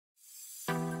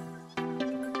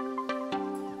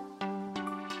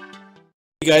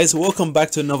Hey guys, welcome back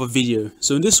to another video.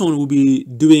 So in this one we'll be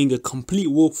doing a complete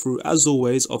walkthrough as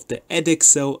always of the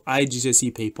Edexcel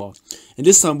IGCSE paper, and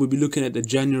this time we'll be looking at the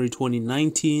January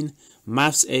 2019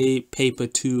 Maths A paper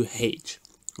 2H.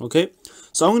 Okay,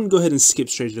 so I'm going to go ahead and skip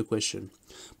straight to the question,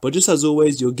 but just as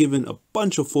always you're given a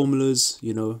bunch of formulas,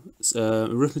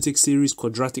 arithmetic series,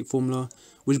 quadratic formula,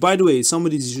 which by the way some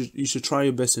of these you should try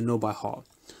your best to know by heart.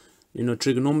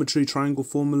 Trigonometry, triangle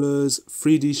formulas,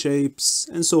 3D shapes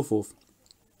and so forth.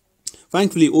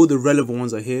 Thankfully, all the relevant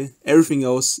ones are here. Everything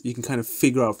else you can kind of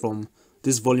figure out from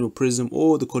this volume of prism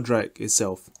or the quadratic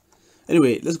itself.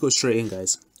 Anyway, let's go straight in,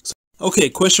 guys. Okay,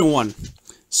 question 1.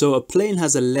 So a plane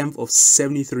has a length of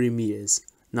 73 meters.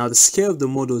 Now the scale of the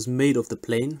model is made of the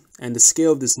plane, and the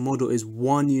scale of this model is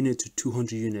 1 unit to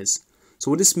 200 units.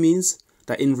 So what this means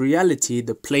that in reality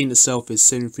the plane itself is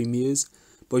 73 meters,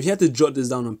 but if you had to jot this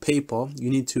down on paper, you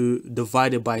need to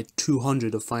divide it by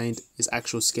 200 to find its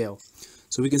actual scale.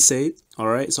 So we can say,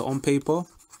 alright, so on paper,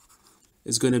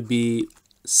 it's going to be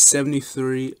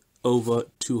 73 over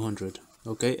 200,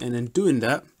 okay? And then doing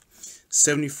that,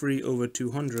 73 over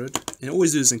 200, and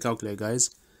always do this in calculator, guys,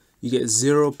 you get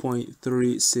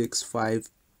 0.365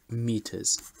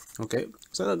 meters, okay?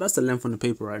 So that's the length on the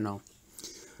paper right now.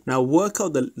 Now work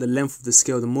out the length of the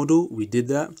scale of the model. We did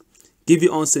that. Give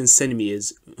your answer in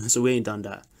centimeters, so we ain't done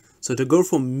that. So to go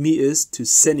from meters to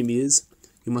centimeters,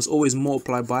 you must always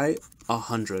multiply by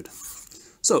 100.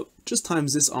 So just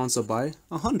times this answer by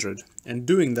 100, and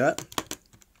doing that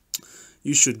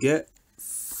you should get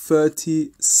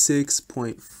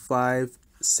 36.5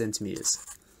 centimeters.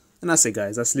 And that's it,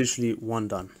 guys. That's literally one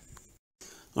done.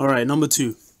 Alright, number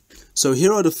 2. So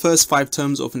here are the first 5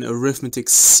 terms of an arithmetic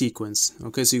sequence.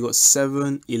 Okay, so you got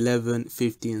 7, 11,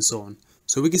 15 and so on.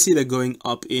 So we can see they're going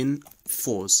up in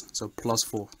 4s, so plus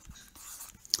 4.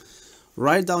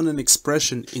 Write down an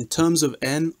expression in terms of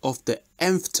n of the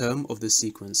nth term of the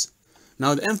sequence.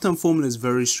 Now the nth term formula is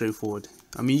very straightforward.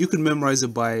 I mean, you could memorize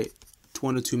it by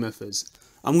one or two methods.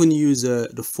 I'm going to use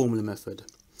the formula method.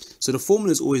 So the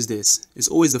formula is always this. It's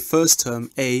always the first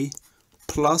term a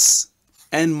plus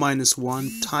n minus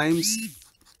 1 times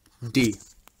d.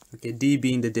 Okay, d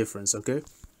being the difference. Okay,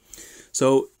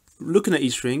 so looking at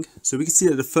each thing, so we can see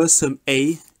that the first term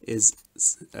a is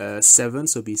 7,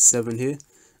 so it'll be 7 here.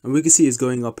 And we can see it's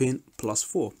going up in plus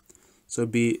 4. So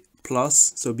it'd be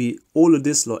plus, so it'd be all of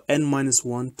this lot, n minus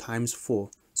 1 times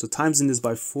 4. So timesing this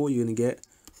by 4, you're going to get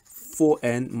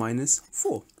 4n minus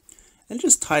 4. And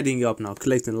just tidying it up now,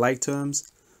 collecting like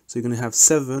terms. So you're going to have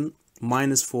 7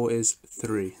 minus 4 is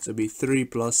 3. So it'd be 3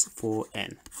 plus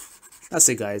 4n. That's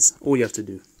it, guys. All you have to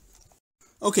do.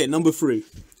 Okay, number 3.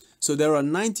 So there are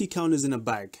 90 counters in a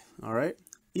bag. Alright.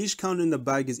 Each counter in the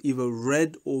bag is either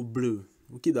red or blue.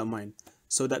 We'll keep that in mind.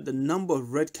 So that the number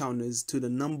of red counters to the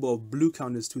number of blue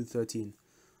counters to 13.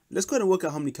 Let's go ahead and work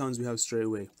out how many counters we have straight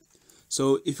away.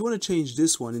 So if you want to change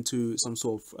this one into some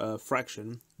sort of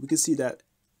fraction, we can see that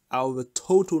out of the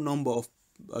total number of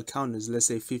counters, let's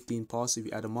say 15 parts, if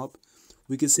you add them up,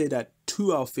 we can say that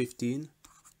 2 out of 15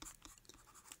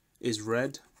 is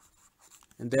red,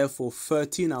 and therefore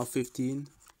 13 out of 15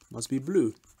 must be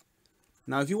blue.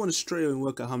 Now if you want to straight away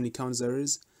work out how many counters there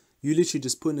is, you literally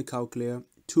just put in the calculator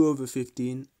 2 over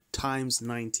 15 times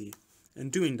 90,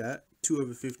 and doing that, 2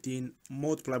 over 15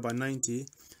 multiplied by 90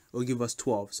 will give us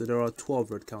 12. So there are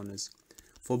 12 red counters.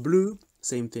 For blue,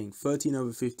 same thing, 13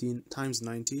 over 15 times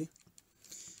 90,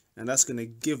 and that's going to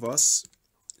give us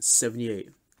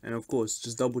 78. And of course,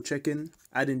 just double checking,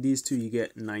 adding these two, you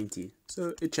get 90.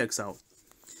 So it checks out.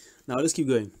 Now let's keep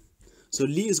going. So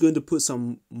Lee is going to put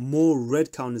some more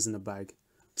red counters in the bag,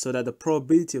 so that the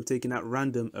probability of taking at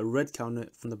random a red counter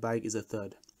from the bag is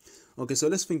 1/3. Okay, so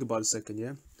let's think about it a second,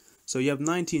 yeah? So you have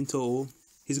 90 in total.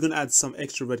 He's going to add some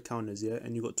extra red counters, yeah?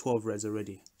 And you got 12 reds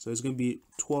already. So it's going to be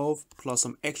 12 plus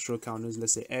some extra counters,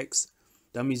 let's say x.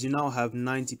 That means you now have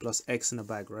 90 plus x in the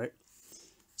bag, right?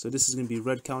 So this is going to be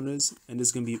red counters, and this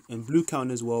is going to be, and blue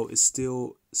counters, well, is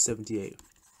still 78.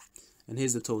 And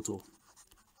here's the total.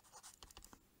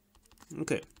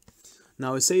 Okay.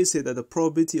 Now it says here that the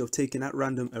probability of taking at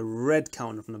random a red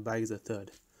counter from the bag is 1/3.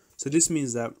 So this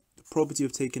means that the probability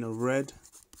of taking a red,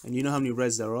 and you know how many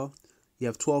reds there are, you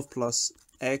have 12 plus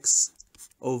x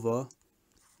over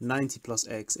 90 plus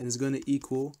x, and it's going to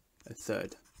equal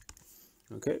 1/3.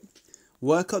 Okay.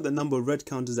 Work out the number of red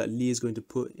counters that Lee is going to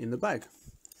put in the bag.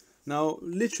 Now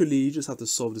literally you just have to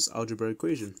solve this algebraic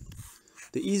equation.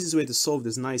 The easiest way to solve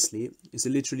this nicely is to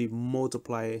literally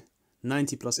multiply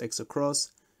 90 plus x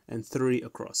across and 3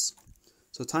 across.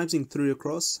 So timesing 3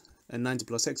 across and 90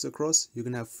 plus x across, you're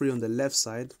going to have 3 on the left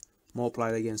side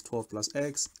multiplied against 12 plus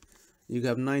x. You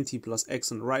have 90 plus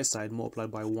x on the right side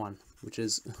multiplied by 1, which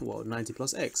is, well, 90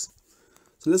 plus x.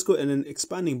 So let's go, and then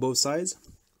expanding both sides.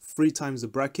 3 times the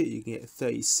bracket, you can get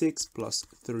 36 plus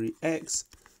 3x.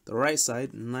 The right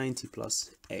side, 90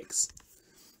 plus x.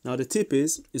 Now the tip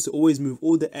is to always move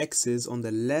all the x's on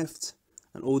the left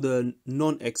and all the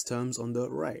non-x terms on the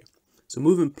right. So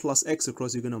moving plus x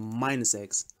across, you're going to minus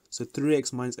x. So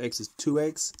 3x minus x is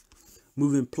 2x.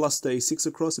 Moving plus 36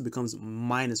 across, it becomes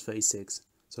minus 36.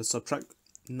 So subtract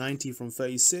 90 from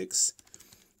 36,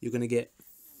 you're going to get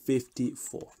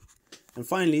 54. And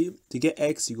finally, to get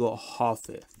x, you got half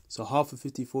it. So half of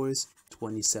 54 is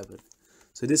 27.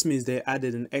 So this means they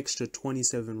added an extra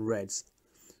 27 reds.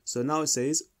 So now it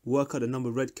says, work out the number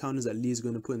of red counters that Lee is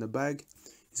going to put in the bag.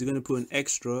 He's going to put an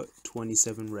extra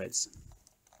 27 reds.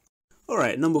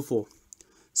 Alright, number 4.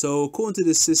 So according to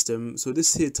this system, so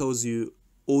this here tells you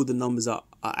all the numbers are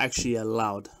actually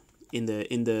allowed in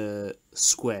the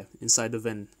square inside the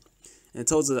Venn. And it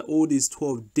tells us that all these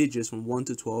 12 digits from 1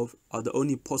 to 12 are the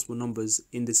only possible numbers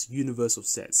in this universe of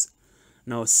sets.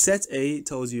 Now set A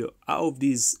tells you out of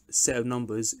these set of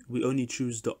numbers, we only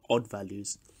choose the odd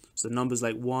values. So numbers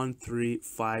like 1, 3,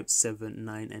 5, 7,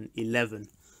 9 and 11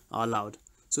 are allowed.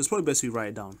 So it's probably best we write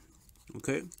it down.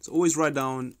 Okay, so always write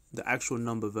down the actual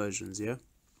number versions, yeah?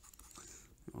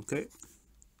 Okay,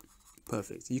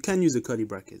 perfect. You can use the curly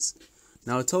brackets.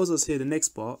 Now it tells us here the next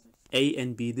part, A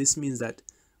and B. This means that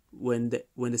when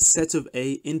the set of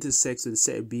A intersects with the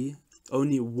set of B,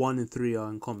 only 1 and 3 are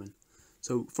in common.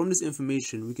 So from this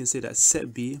information, we can say that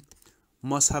set B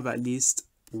must have at least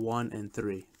 1 and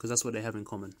 3, because that's what they have in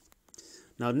common.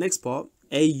 Now the next part,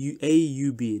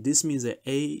 AUB. This means that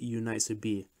A unites with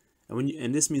B,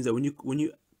 and this means that when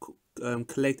you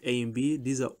collect A and B,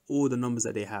 these are all the numbers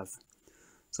that they have.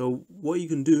 So what you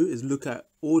can do is look at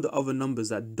all the other numbers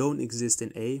that don't exist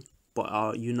in A but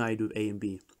are united with A and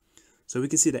B. So we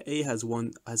can see that A has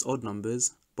odd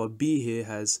numbers, but B here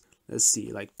has, let's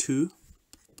see, like 2,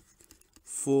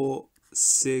 4,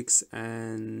 6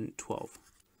 and 12.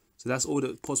 So that's all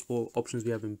the possible options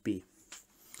we have in B.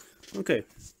 Okay,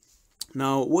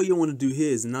 now what you want to do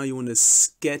here is now you want to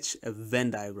sketch a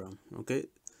Venn diagram. Okay,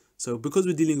 so because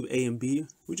we're dealing with A and B,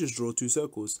 we just draw 2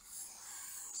 circles.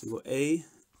 So you got A,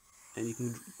 and you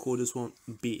can call this one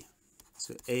B.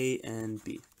 So A and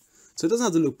B. So it doesn't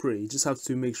have to look pretty, you just have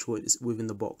to make sure it's within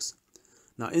the box.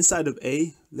 Now inside of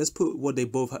A, let's put what they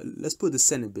both have. Let's put the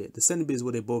center bit. The center bit is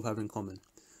what they both have in common.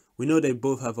 We know they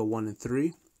both have a 1 and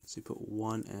 3. So you put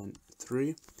 1 and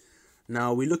 3.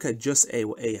 Now we look at just A,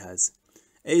 what A has.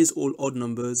 A is all odd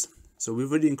numbers. So we've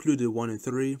already included 1 and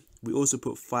 3. We also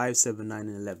put 5, 7, 9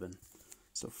 and 11.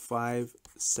 So 5,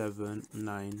 7,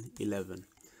 9, 11.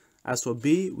 As for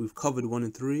B, we've covered 1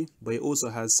 and 3, but it also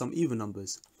has some even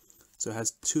numbers. So it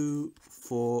has 2,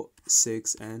 4,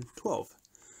 6, and 12.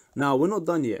 Now we're not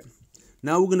done yet.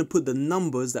 Now we're going to put the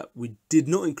numbers that we did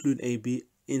not include A, B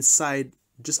inside,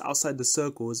 just outside the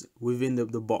circles within the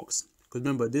box. Because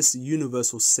remember, this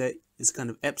universal set is kind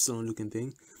of epsilon looking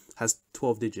thing, has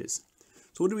 12 digits.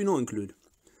 So what do we not include?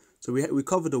 So we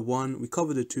covered the 1, we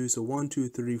covered the 2, so 1, 2,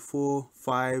 3, 4,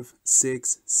 5,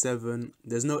 6, 7.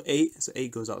 There's no 8, so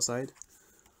 8 goes outside.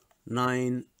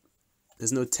 9,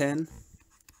 there's no 10,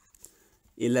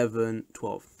 11,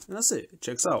 12. And that's it, it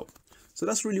checks out. So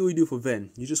that's really what you do for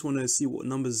Venn. You just want to see what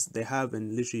numbers they have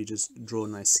and literally just draw a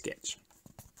nice sketch.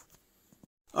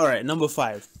 Alright, number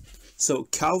 5. So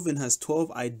Calvin has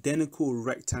 12 identical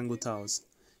rectangle tiles.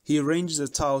 He arranges the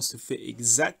tiles to fit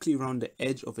exactly around the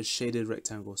edge of a shaded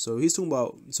rectangle. So he's talking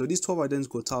about, so these 12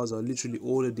 identical tiles are literally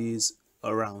all of these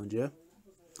around, yeah?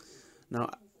 Now,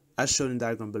 as shown in the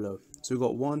diagram below. So we've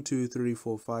got 1, 2, 3,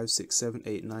 4, 5, 6, 7,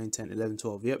 8, 9, 10, 11,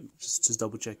 12. Yep, just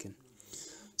double checking.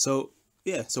 So,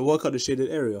 yeah, so work out the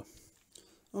shaded area.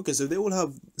 Okay, so they all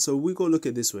have, so we go look at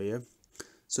it this way, yeah?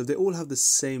 So they all have the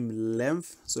same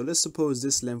length. So let's suppose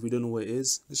this length, we don't know what it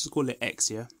is. Let's just call it X,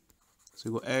 yeah? So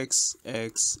we got X,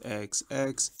 X, X,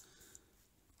 X,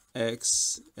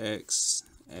 X, X,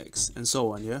 X, and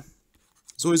so on, yeah?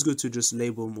 It's always good to just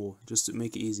label more, just to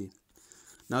make it easy.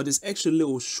 Now this extra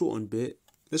little shortened bit,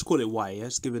 let's call it Y, yeah?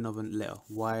 Let's give it another letter.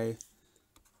 Y,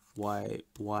 Y,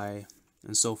 Y,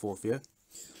 and so forth, yeah?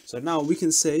 So now we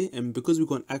can say, and because we've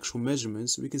got actual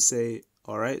measurements, we can say,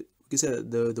 alright, we can say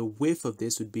that the width of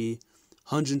this would be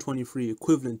 123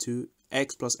 equivalent to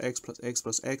X plus X plus X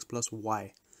plus X plus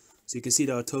Y. So you can see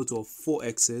that a total of 4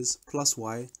 x's plus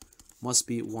y must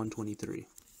be 123.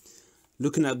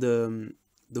 Looking at the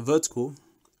vertical,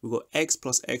 we've got x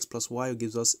plus y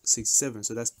gives us 67.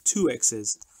 So that's 2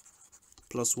 x's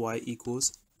plus y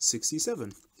equals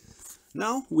 67.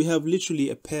 Now we have literally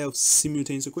a pair of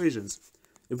simultaneous equations.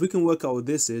 If we can work out what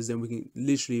this is, then we can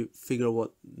literally figure out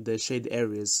what the shaded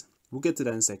area is. We'll get to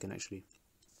that in a second actually.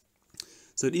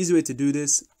 So the easy way to do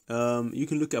this, you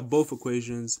can look at both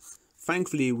equations.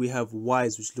 Thankfully we have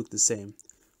y's which look the same.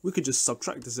 We could just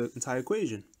subtract this entire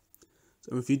equation.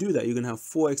 So if you do that, you're going to have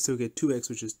 4x take away 2x,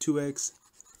 which is 2x,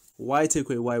 y take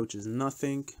away y, which is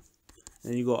nothing,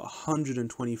 and you got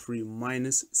 123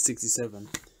 minus 67.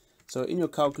 So in your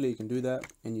calculator you can do that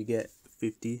and you get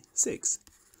 56.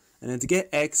 And then to get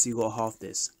x, you got half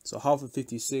this. So half of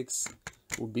 56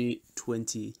 will be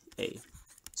 28.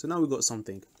 So now we got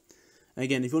something. And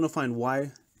again, if you want to find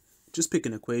y, just pick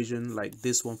an equation like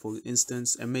this one for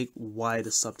instance and make y the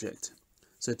subject.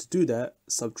 So to do that,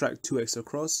 subtract 2x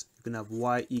across. You're going to have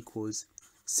y equals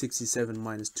 67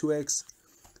 minus 2x.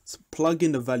 So plug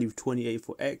in the value of 28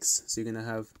 for x. So you're going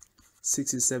to have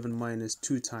 67 minus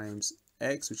 2 times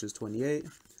x, which is 28.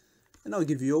 And that'll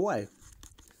give you your y.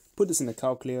 Put this in the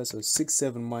calculator. So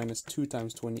 67 minus 2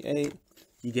 times 28,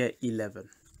 you get 11.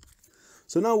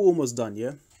 So now we're almost done,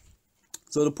 yeah?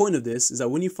 So the point of this is that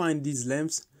when you find these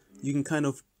lengths, you can kind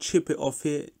of chip it off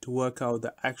here to work out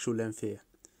the actual length here.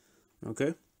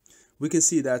 Okay, we can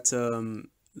see that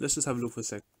let's just have a look for a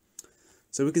sec.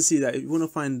 So we can see that if you want to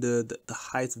find the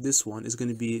height of this one, is going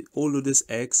to be all of this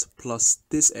x plus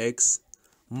this x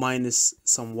minus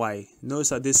some y. Notice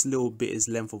that this little bit is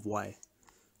length of y.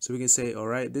 So we can say, all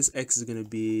right, this x is going to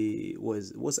be,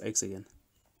 what's x again?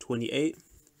 28.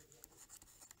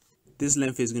 This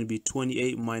length is going to be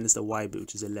 28 minus the y bit,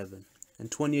 which is 11.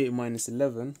 And 28 minus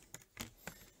 11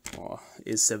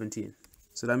 is 17.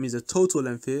 So that means the total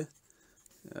length here,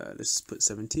 let's put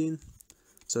 17.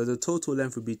 So the total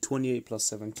length would be 28 plus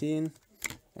 17,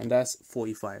 and that's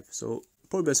 45. So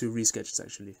probably best we resketch this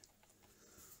actually.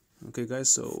 Okay guys,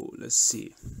 so let's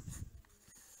see.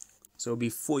 So it'll be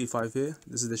 45 here.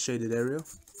 This is the shaded area.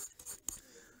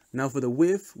 Now for the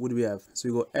width, what do we have? So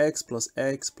we got x plus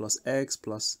x plus x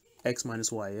plus x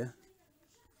minus y, yeah?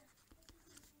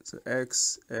 So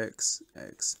x, x,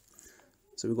 x.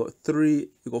 So we got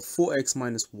 4x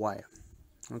minus y.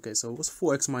 Okay, so what's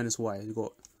 4x minus y? You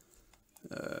got,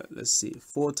 let's see,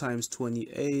 4 times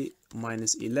 28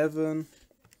 minus 11.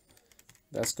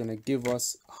 That's going to give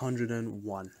us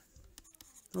 101.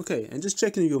 Okay, and just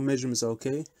checking if your measurements are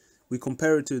okay. We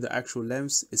compare it to the actual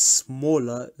lengths. It's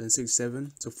smaller than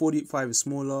 67. So 45 is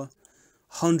smaller.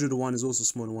 101 is also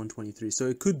smaller than 123. So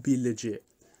it could be legit.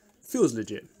 Feels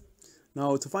legit.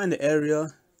 Now to find the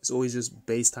area, it's always just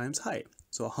base times height.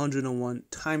 So 101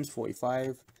 times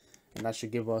 45. And that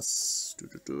should give us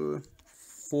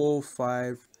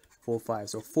 4545.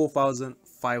 So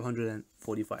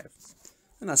 4,545.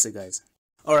 And that's it, guys.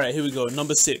 All right, here we go.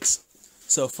 Number 6.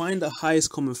 So find the highest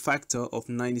common factor of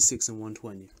 96 and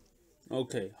 120.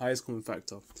 Okay, highest common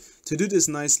factor. To do this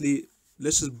nicely,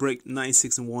 let's just break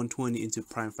 96 and 120 into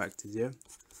prime factors, yeah?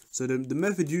 So the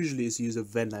method usually is to use a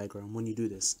Venn diagram when you do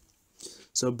this.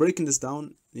 So breaking this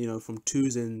down, you know, from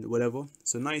 2's and whatever.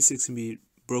 So 96 can be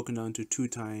broken down to 2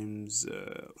 times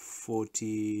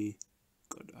 40.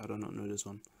 God, I do not know this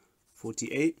one.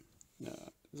 48.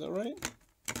 Is that right?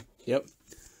 Yep.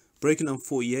 Breaking down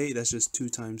 48, that's just 2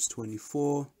 times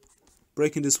 24.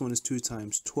 Breaking this one is 2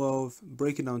 times 12.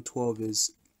 Breaking down 12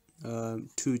 is 2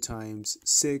 times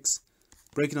 6.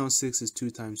 Breaking down 6 is 2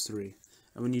 times 3.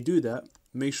 And when you do that,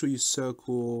 make sure you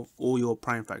circle all your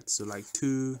prime factors. So like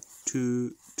 2,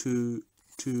 2, 2,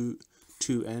 2,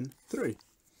 2, and 3.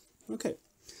 Okay.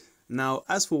 Now,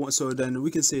 as for one, so then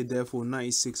we can say therefore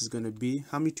 96 is going to be,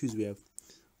 how many 2's we have?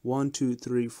 1, 2,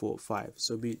 3, 4, 5.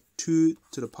 So it'll be 2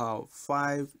 to the power of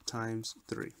 5 times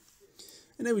 3.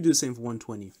 And then we do the same for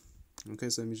 120. Okay,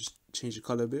 so let me just change the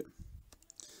color a bit.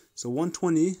 So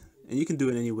 120, and you can do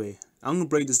it anyway. I'm going to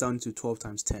break this down into 12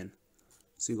 times 10.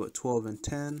 So you got 12 and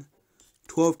 10.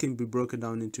 12 can be broken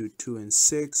down into 2 and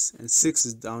 6. And 6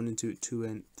 is down into 2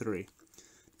 and 3.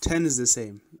 10 is the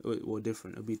same, or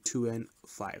different. It'll be 2 and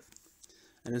 5.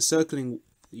 And then circling,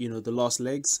 you know, the last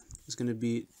legs is going to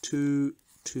be 2,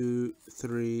 2,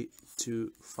 3,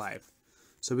 2, 5.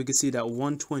 So we can see that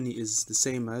 120 is the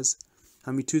same as,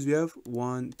 how many 2's we have?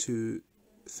 1, 2,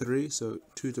 3. So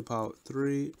 2 to the power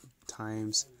 3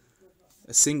 times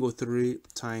a single 3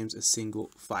 times a single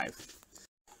 5.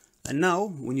 And now,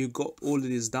 when you got all of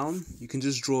this down, you can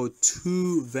just draw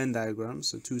 2 Venn diagrams,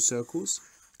 so 2 circles.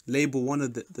 Label one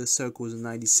of the circles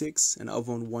 96 and the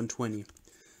other one 120.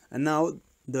 And now,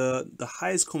 the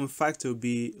highest common factor will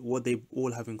be what they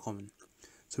all have in common.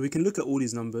 So we can look at all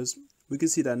these numbers. We can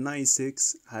see that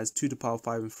 96 has 2 to the power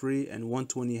 5 and 3, and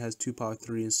 120 has 2 to the power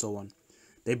 3, and so on.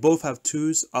 They both have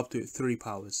 2's up to 3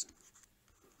 powers.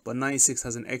 But 96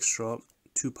 has an extra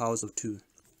 2 powers of 2.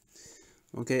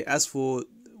 Okay, as for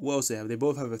what else they have? They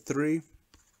both have a 3,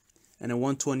 and a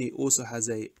 120 also has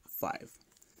a 5.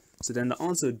 So then the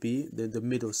answer would be the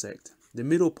middle sect. The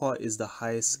middle part is the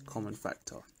highest common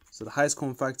factor. So the highest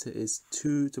common factor is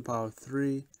 2 to the power of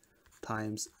 3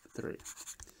 times 3. And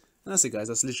that's it, guys.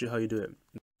 That's literally how you do it.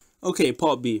 Okay,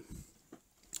 part B.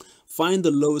 Find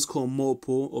the lowest common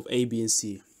multiple of A, B, and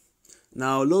C.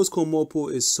 Now, lowest common multiple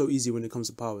is so easy when it comes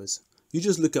to powers. You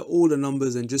just look at all the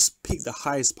numbers and just pick the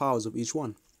highest powers of each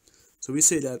one. So we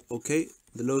say that, okay,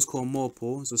 the lowest common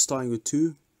multiple, so starting with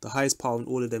 2, the highest power in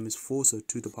all of them is 4, so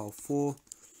 2 to the power of 4.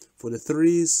 For the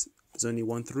 3s, there's only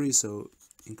 1 3, so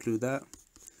include that.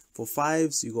 For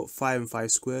 5s, you got 5 and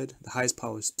 5 squared. The highest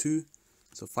power is 2,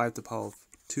 so 5 to the power of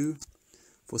 2.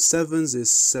 For 7s is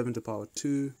 7 to the power of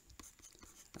 2.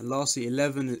 And lastly,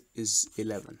 11 is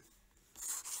 11.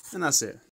 And that's it.